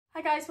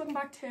Hi guys, welcome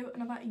back to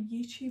another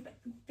YouTube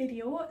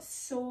video.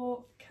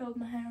 So curled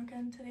my hair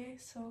again today,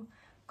 so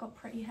got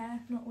pretty hair,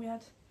 not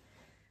weird,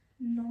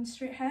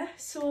 non-straight hair.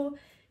 So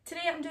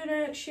today I'm doing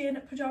a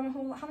Shein pyjama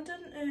haul. I haven't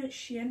done a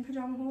Shein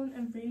pyjama haul in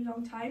a really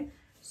long time,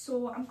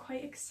 so I'm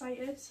quite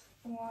excited.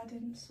 Oh, I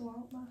didn't sort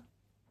out my,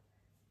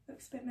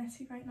 looks a bit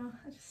messy right now.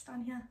 I just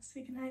stand here so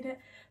you can hide it.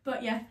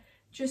 But yeah,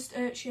 just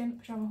a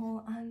Shein pyjama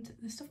haul, and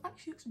the stuff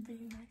actually looks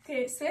really nice.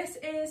 Okay, so this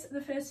is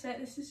the first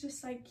fit. This is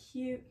just like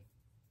cute.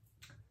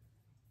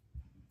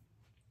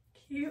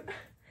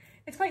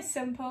 It's quite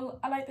simple.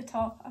 I like the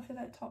top. I feel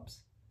like the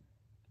top's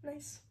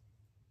nice.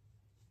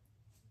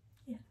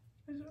 Yeah,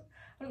 I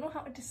don't know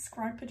how to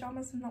describe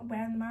pyjamas. I'm not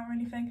wearing them out or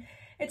anything.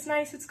 It's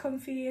nice, it's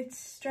comfy, it's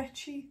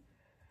stretchy,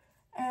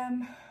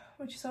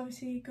 which is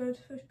obviously good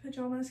for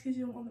pyjamas because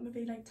you don't want them to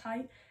be like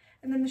tight.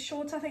 And then the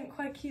shorts I think are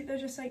quite cute. They're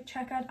just like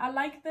checkered. I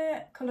like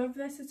the colour of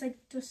this. It's like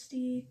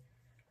dusty.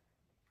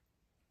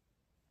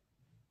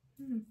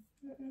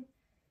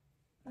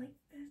 Like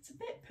it's a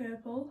bit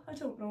purple. I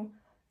don't know.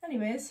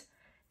 Anyways,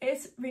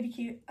 it's really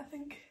cute. I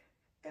think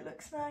it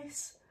looks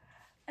nice.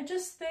 I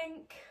just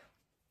think,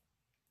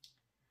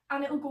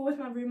 and it'll go with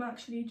my room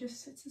actually,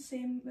 just it's the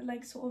same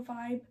like sort of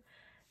vibe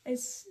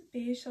as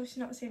beige, obviously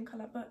not the same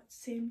colour but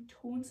same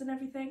tones and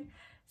everything,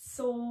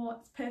 so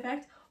it's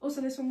perfect.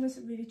 Also this one was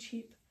really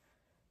cheap,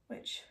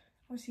 which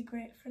obviously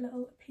great for a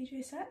little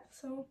PJ set.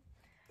 So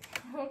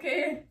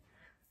okay,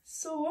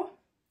 so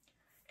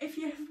if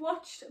you've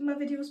watched my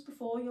videos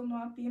before, you'll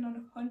know I've been on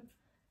a hunt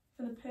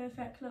for the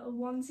perfect little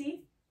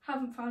onesie.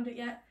 Haven't found it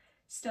yet.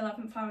 Still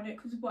haven't found it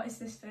because what is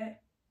this fit?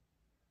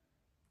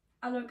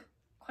 I look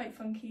quite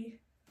funky.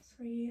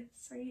 Sorry.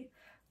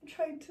 I'm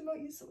trying to not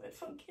use the word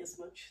funky as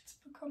much. It's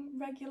become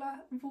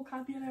regular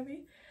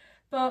vocabulary.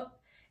 But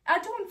I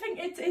don't think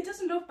it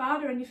doesn't look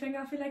bad or anything.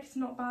 I feel like it's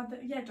not bad.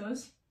 Yeah, it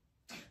does.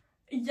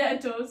 Yeah,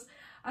 it does.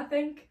 I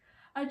think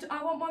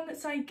I want one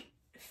that's like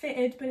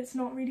fitted but it's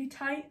not really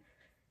tight.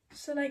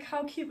 So like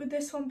how cute would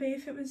this one be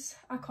if it was,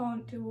 I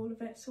can't do all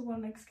of it, so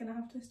one leg's gonna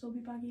have to still be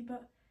baggy,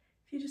 but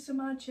if you just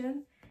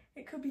imagine,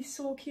 it could be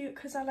so cute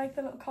because I like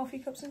the little coffee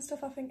cups and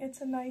stuff. I think it's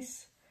a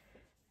nice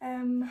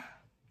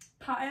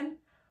pattern,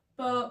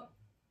 but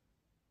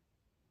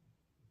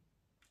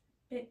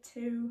a bit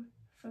too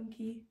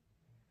funky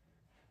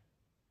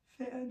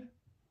fitting.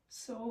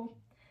 So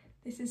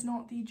this is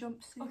not the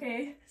jumpsuit.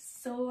 Okay,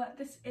 so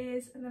this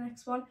is the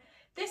next one.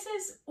 This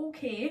is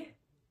okay.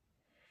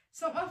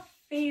 It's not my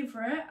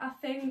favourite. I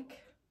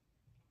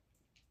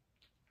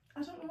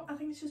don't know, I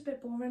think it's just a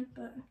bit boring,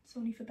 but it's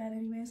only for bed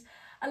anyways.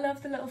 I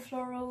love the little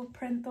floral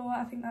print though.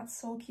 I think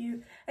that's so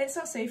cute. It's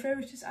not see-through,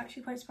 which is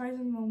actually quite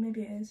surprising. Well,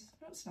 maybe it is.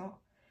 No, it's not.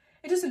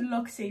 It doesn't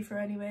look see-through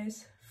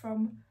anyways,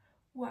 from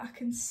what I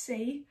can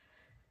see,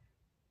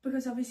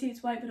 because obviously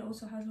it's white, but it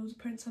also has loads of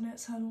prints on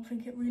it, so I don't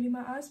think it really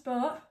matters.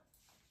 But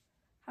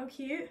how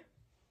cute.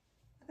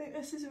 I think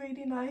this is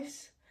really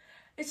nice.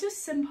 It's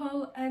just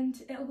simple and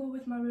it'll go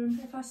with my room.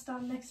 If I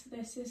stand next to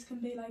this, this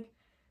can be like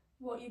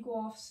what you go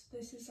off.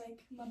 This is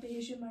like my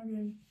beige in my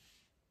room.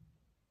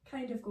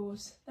 Kind of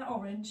goes. They're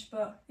orange,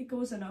 but it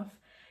goes enough.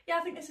 Yeah,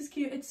 I think this is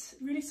cute. It's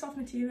really soft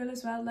material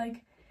as well.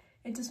 Like,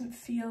 it doesn't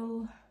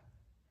feel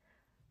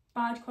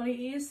bad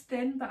quality. It is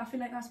thin, but I feel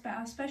like that's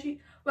better.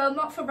 Especially, well,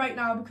 not for right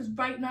now, because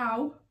right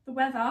now, the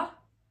weather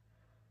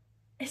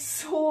is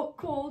so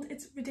cold.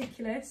 It's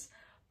ridiculous.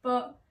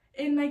 But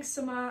in like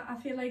summer, I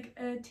feel like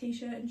a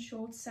t-shirt and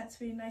shorts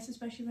set's really nice,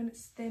 especially when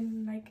it's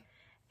thin like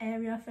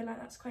area. I feel like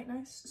that's quite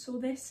nice. So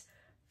this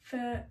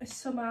for a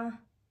summer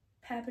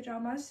pair of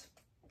pyjamas.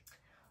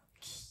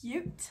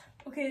 Cute.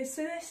 Okay,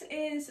 so this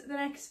is the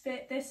next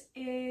fit. This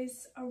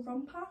is a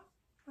romper,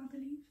 I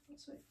believe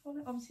that's what you call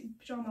it. Obviously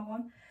pyjama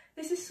one.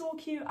 This is so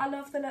cute. I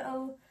love the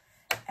little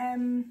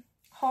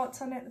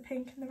hearts on it, the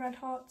pink and the red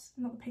hearts.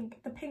 Not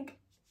the pink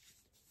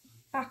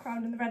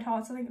background and the red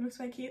hearts. I think it looks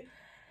quite cute.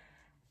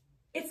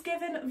 It's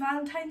given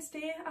Valentine's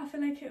Day. I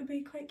feel like it would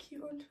be quite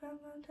cute one to wear on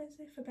Valentine's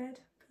Day for bed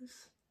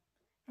because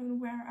I'm going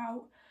to wear it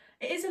out.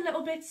 It is a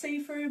little bit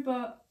see-through,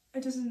 but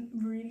it doesn't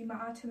really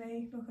matter to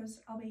me because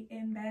I'll be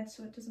in bed,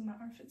 so it doesn't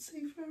matter if it's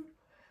see-through.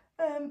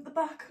 The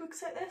back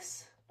looks like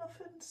this.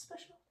 Nothing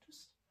special,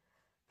 just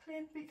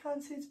plain, but you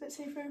can't see it's a bit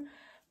see-through.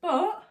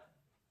 But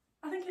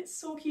I think it's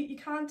so cute. You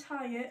can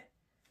tie it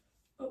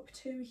up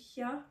to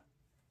here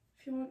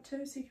if you want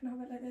to, so you can have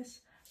it like this.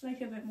 I like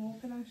it a bit more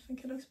open. I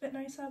think it looks a bit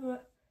nicer,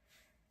 but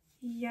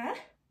yeah,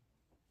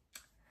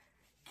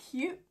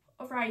 cute.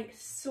 Alright,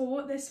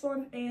 so this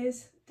one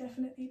is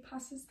definitely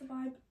passes the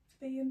vibe of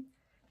being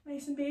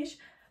nice and beige,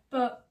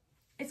 but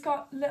it's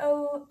got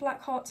little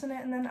black hearts in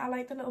it, and then I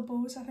like the little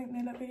bows. I think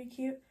they look really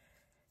cute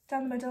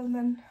down the middle and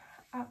then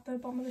at the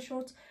bottom of the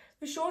shorts.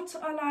 The shorts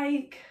are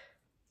like,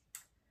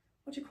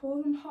 what do you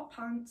call them, hot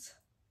pants.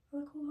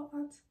 Are they called hot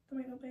pants? They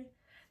might not be.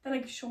 They're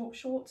like short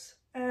shorts,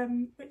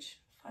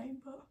 which fine,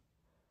 but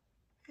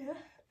yeah.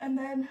 And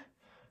then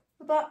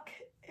the back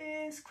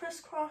is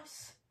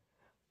crisscross.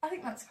 I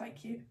think that's quite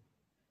cute.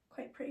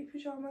 Quite pretty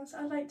pyjamas.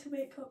 I like to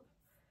wake up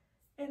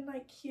in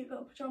like cute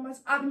little pyjamas.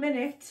 At the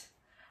minute,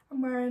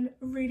 I'm wearing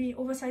really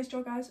oversized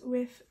joggers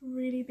with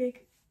really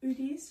big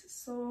hoodies,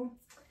 so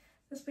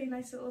this will be a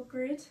nice little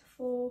upgrade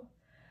for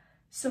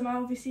summer,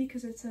 obviously,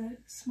 because it's a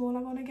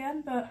smaller one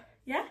again. But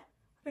yeah,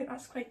 I think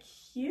that's quite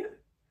cute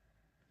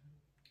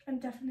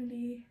and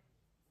definitely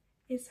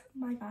is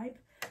my vibe.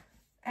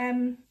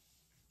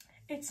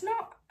 It's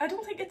not, I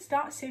don't think it's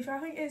that see-through. I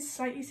think it's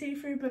slightly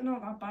see-through, but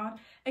not that bad.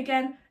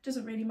 Again,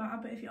 doesn't really matter,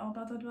 but if you are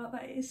bothered about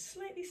that, it is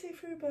slightly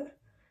see-through, but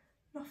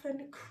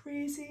nothing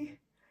crazy.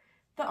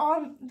 They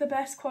aren't the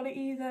best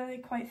quality, they're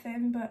quite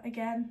thin, but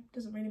again,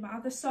 doesn't really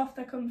matter. They're soft,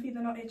 they're comfy,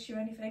 they're not itchy or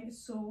anything,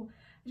 so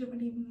I don't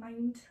really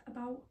mind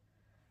about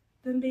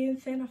them being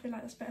thin. I feel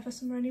like that's better for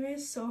summer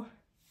anyways, so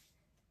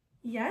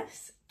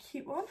yes,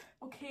 cute one.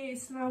 Okay,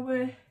 so now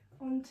we're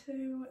on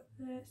to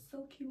the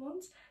silky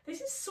ones. This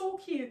is so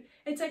cute.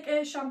 It's like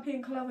a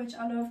champagne colour, which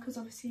I love because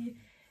obviously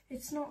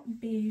it's not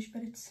beige,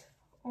 but it's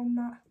on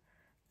that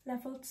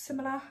level. It's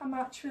similar. I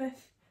match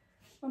with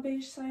my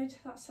beige side.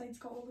 That side's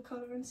got all the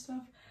colour and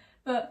stuff.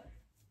 But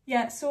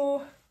yeah,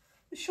 so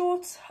the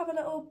shorts have a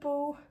little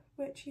bow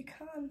which you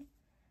can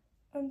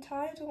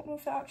untie. I don't know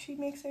if it actually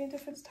makes any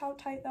difference to how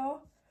tight they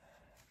are,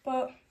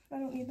 but I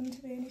don't need them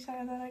to be any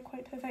tighter. They're like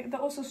quite perfect. They're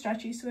also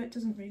stretchy, so it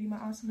doesn't really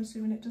matter, so I'm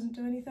assuming it doesn't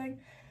do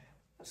anything.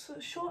 That's what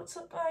the shorts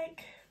look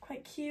like,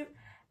 quite cute.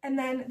 And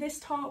then this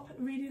top,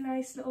 really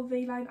nice little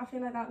V-line. I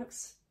feel like that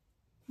looks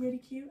really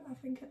cute. I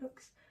think it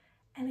looks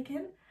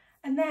elegant.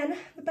 And then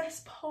the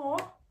best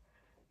part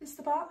is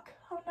the back.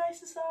 How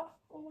nice is that?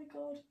 Oh my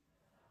god.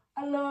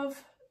 I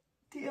love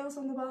details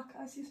on the back,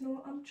 as you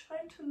know. I'm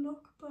trying to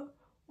look but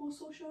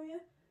also show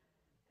you.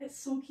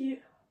 It's so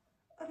cute.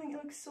 I think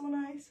it looks so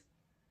nice.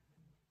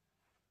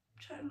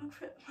 I'm trying to look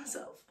for it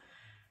myself.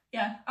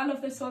 Yeah, I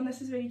love this one.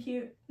 This is really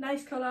cute.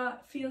 Nice colour,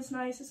 feels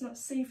nice. It's not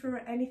see-through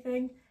or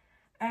anything.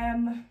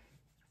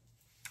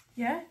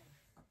 Yeah,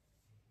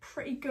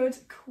 pretty good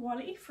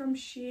quality from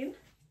Shein.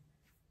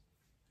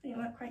 I think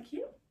that's quite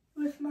cute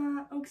with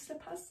my Ugg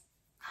slippers.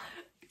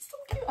 It's so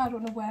cute. I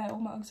don't know where all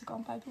my Uggs have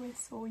gone, by the way,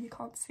 so you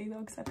can't see the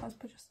Ugg slippers,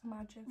 but just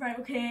imagine. Right,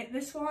 okay,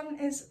 this one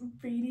is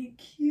really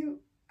cute.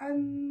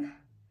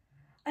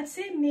 I'd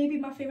say maybe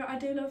my favourite. I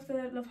do love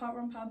the Love Heart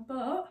romper,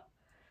 but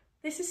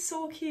this is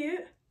so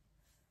cute.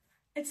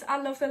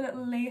 I love the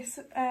little lace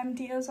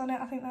details on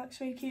it. I think that looks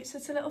really cute. So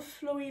it's a little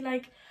flowy,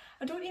 like,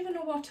 I don't even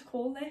know what to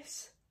call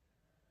this.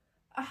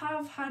 I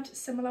have had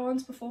similar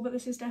ones before, but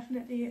this is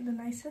definitely the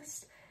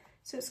nicest.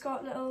 So it's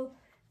got little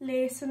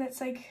lace and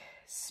it's like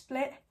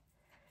split.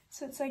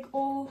 So it's like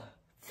all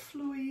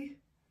flowy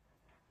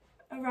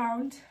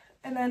around.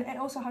 And then it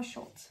also has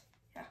shorts,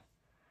 yeah,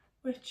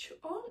 which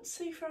aren't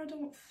see-through, I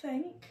don't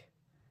think.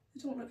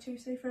 They don't look too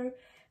see-through.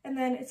 And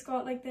then it's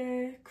got like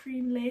the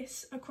cream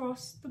lace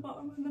across the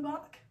bottom and the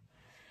back.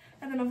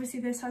 And then obviously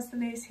this has the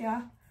lace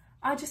here.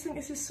 I just think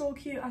this is so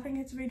cute. I think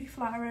it's really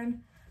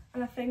flattering.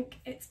 And I think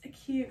it's a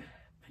cute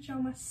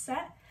pyjama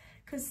set.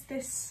 Because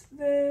it's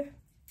where it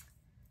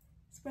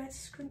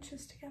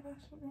scrunches together.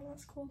 I don't know what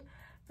that's called.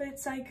 But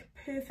it's like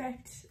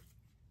perfect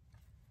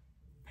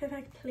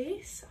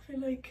place. I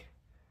feel like.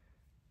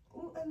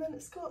 Oh, and then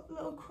it's got a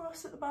little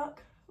cross at the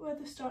back where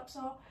the straps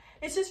are.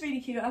 It's just really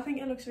cute. I think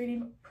it looks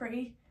really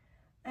pretty.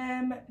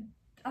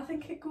 I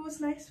think it goes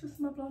nice with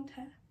my blonde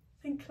hair.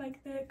 I think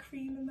like the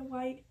cream and the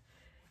white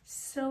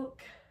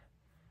silk,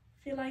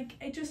 I feel like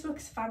it just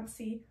looks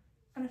fancy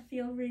and I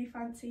feel really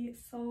fancy.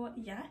 So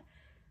yeah,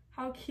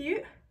 how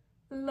cute.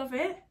 Love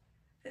it.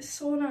 It's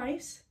so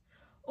nice.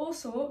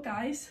 Also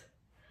guys,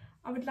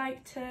 I would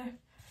like to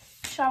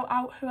shout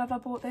out whoever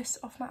bought this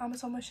off my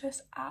Amazon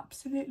wishlist.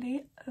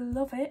 Absolutely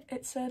love it.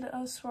 It's a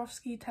little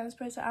Swarovski tennis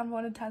bracelet. I've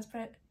wanted a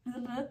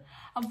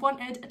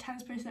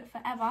tennis bracelet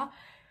forever.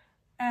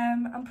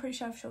 I'm pretty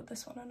sure I've showed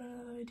this one in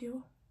another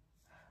video,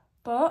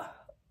 but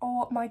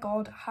oh my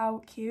god, how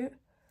cute.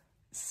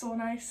 So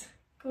nice.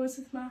 Goes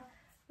with my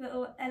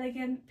little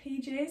elegant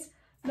PJs.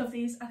 Love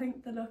these. I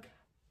think they look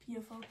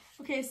beautiful.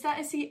 Okay, so that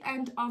is the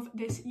end of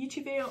this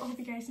YouTube video. I hope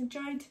you guys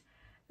enjoyed.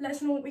 Let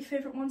us know what your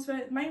favourite ones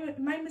were.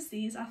 Mine was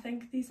these. I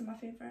think these are my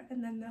favourite,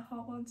 and then the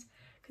heart ones,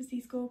 because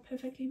these go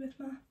perfectly with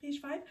my beige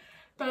vibe.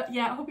 But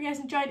yeah, I hope you guys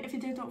enjoyed. If you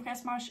did, don't forget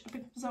to smash a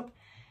big thumbs up,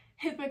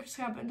 hit the big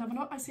subscribe button down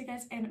below. I'll see you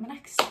guys in my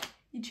next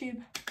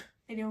YouTube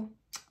video.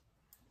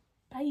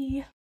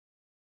 Bye.